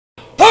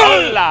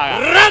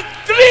Paul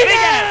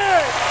Rodríguez.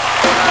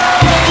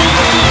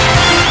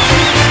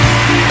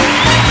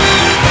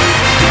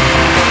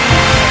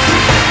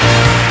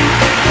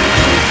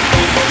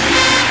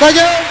 Thank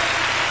you.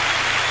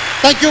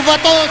 Thank you,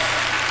 vatos.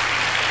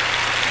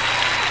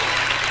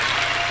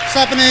 What's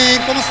happening?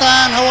 ¿Cómo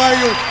están? How are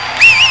you?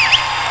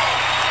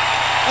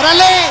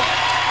 ¡Órale!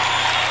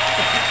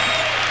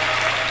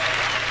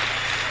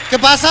 ¿Qué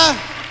pasa?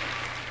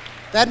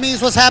 That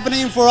means what's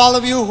happening for all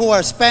of you who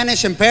are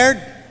Spanish impaired?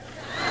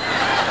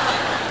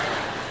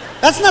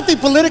 That's not the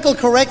political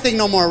correct thing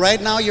no more,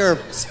 right? Now you're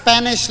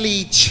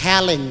Spanishly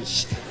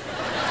challenged.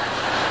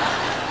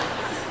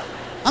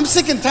 I'm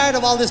sick and tired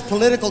of all this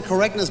political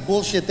correctness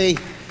bullshit. They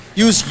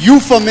use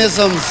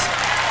euphemisms,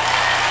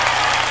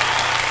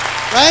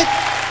 right?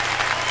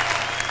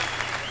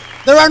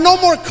 There are no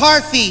more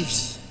car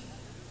thieves.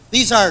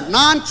 These are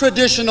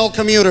non-traditional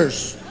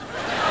commuters.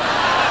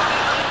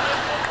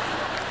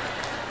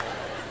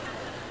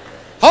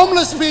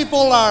 Homeless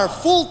people are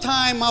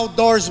full-time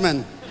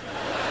outdoorsmen.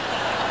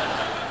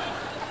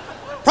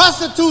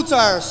 Prostitutes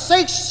are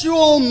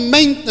sexual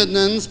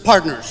maintenance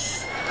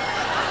partners.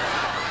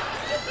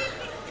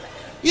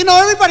 You know,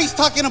 everybody's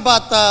talking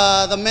about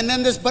the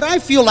Menendez, but I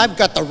feel I've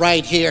got the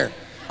right here.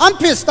 I'm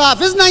pissed off.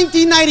 It's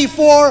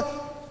 1994,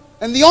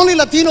 and the only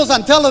Latinos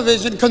on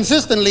television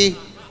consistently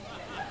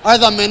are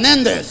the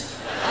Menendez.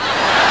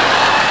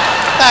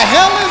 What the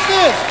hell is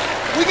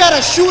this? We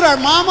gotta shoot our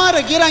mama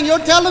to get on your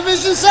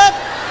television set?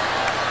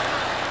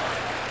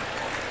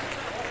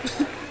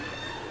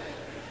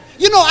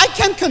 You know, I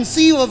can't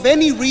conceive of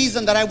any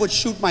reason that I would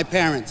shoot my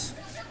parents.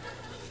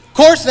 Of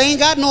course, they ain't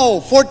got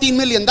no $14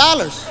 million.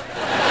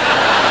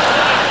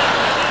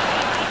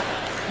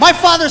 My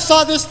father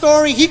saw this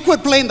story, he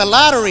quit playing the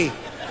lottery.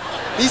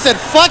 He said,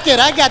 fuck it,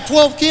 I got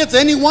 12 kids,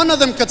 any one of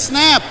them could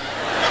snap.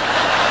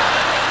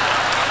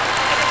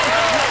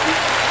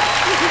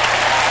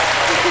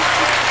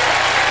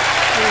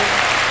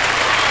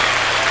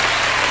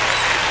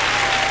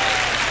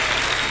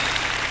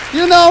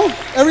 You know,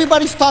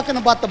 everybody's talking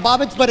about the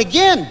Bobbits, but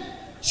again,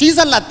 she's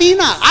a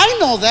Latina, I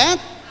know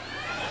that.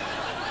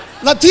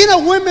 Latina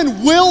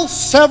women will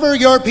sever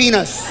your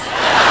penis.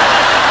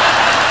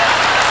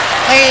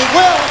 They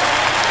will.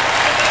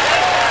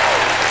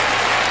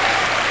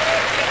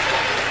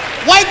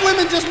 White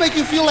women just make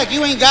you feel like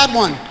you ain't got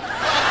one.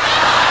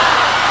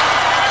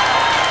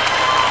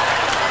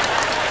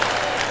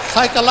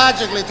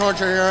 Psychologically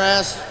torture your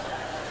ass.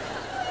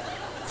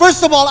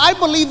 First of all, I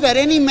believe that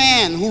any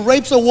man who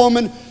rapes a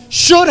woman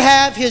should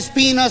have his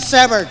penis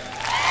severed.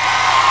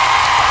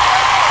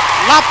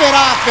 Lop it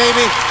off,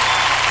 baby.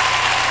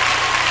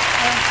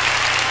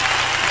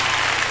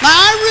 Now,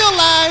 I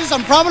realize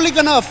I'm probably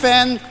gonna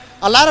offend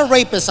a lot of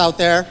rapists out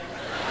there.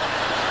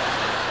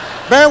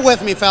 Bear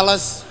with me,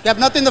 fellas. You have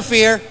nothing to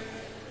fear.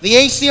 The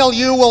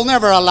ACLU will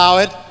never allow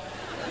it.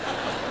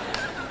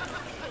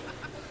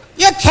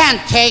 You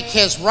can't take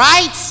his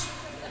rights.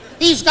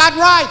 He's got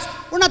rights.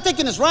 We're not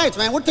taking his rights,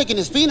 man. We're taking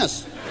his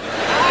penis.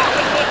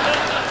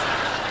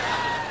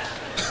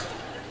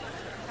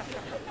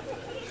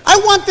 I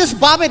want this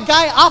Bobbit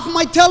guy off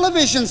my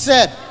television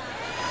set.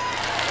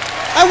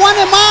 I want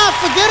him off.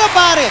 Forget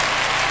about it.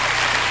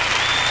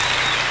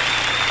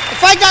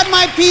 If I got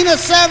my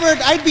penis severed,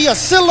 I'd be a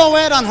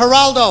silhouette on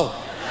Geraldo.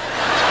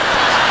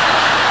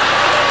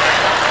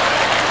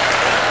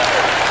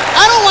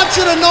 I don't want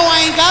you to know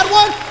I ain't got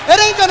one. It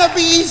ain't gonna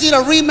be easy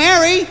to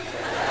remarry.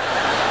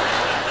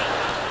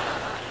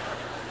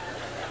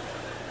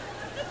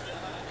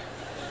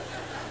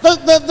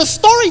 The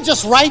story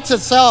just writes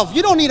itself.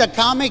 You don't need a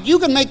comic. You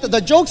can make the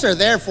jokes are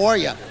there for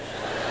you.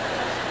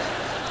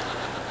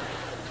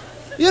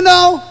 You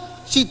know,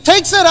 she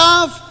takes it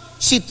off.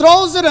 She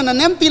throws it in an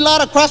empty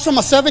lot across from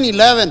a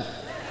 7-Eleven.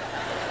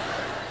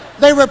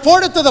 They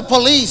report it to the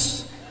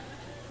police.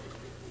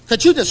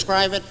 Could you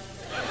describe it?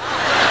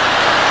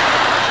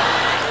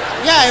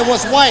 Yeah, it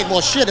was white.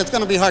 Well, shit, it's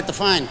gonna be hard to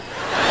find.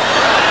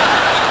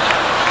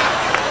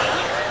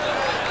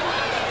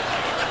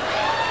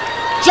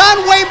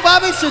 John Wayne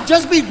Bobbitt should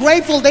just be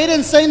grateful they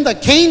didn't send the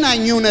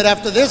canine unit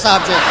after this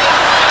object.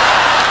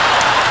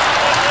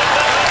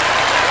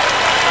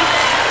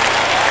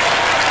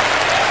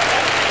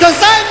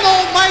 Because I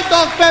know my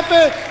dog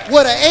Pepe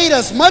would have ate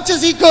as much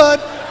as he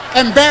could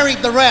and buried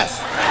the rest.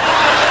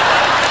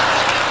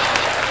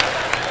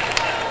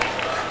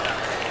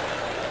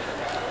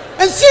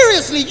 And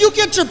seriously, you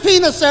get your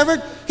penis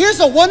severed, here's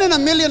a 1 in a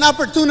million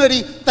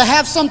opportunity to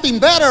have something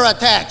better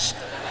attached.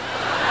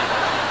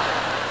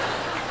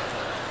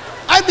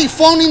 I'd be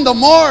phoning the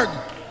morgue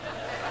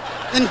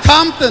in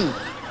Compton.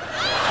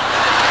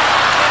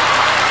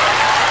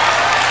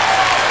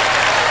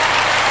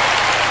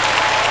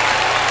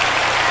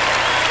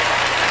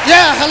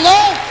 Yeah,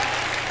 hello?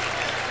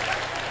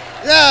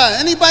 Yeah,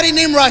 anybody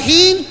named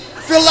Rahim?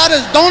 Fill out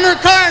his donor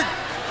card.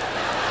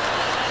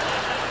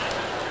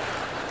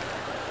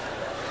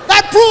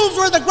 That proves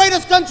we're the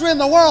greatest country in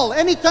the world.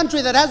 Any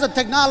country that has the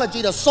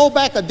technology to sew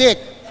back a dick.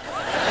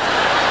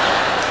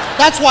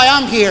 That's why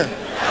I'm here.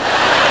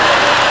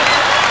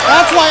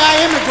 That's why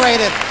I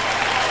immigrated.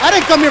 I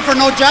didn't come here for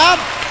no job.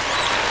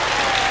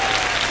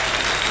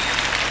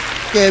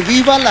 Que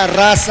viva la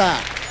raza.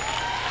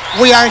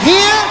 We are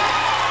here,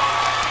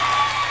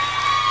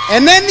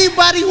 and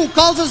anybody who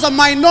calls us a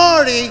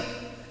minority,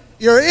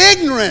 you're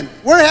ignorant.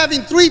 We're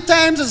having 3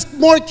 times as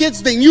more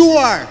kids than you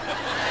are.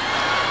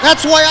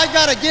 That's why I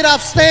gotta get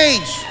off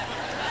stage.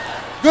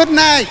 Good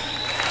night.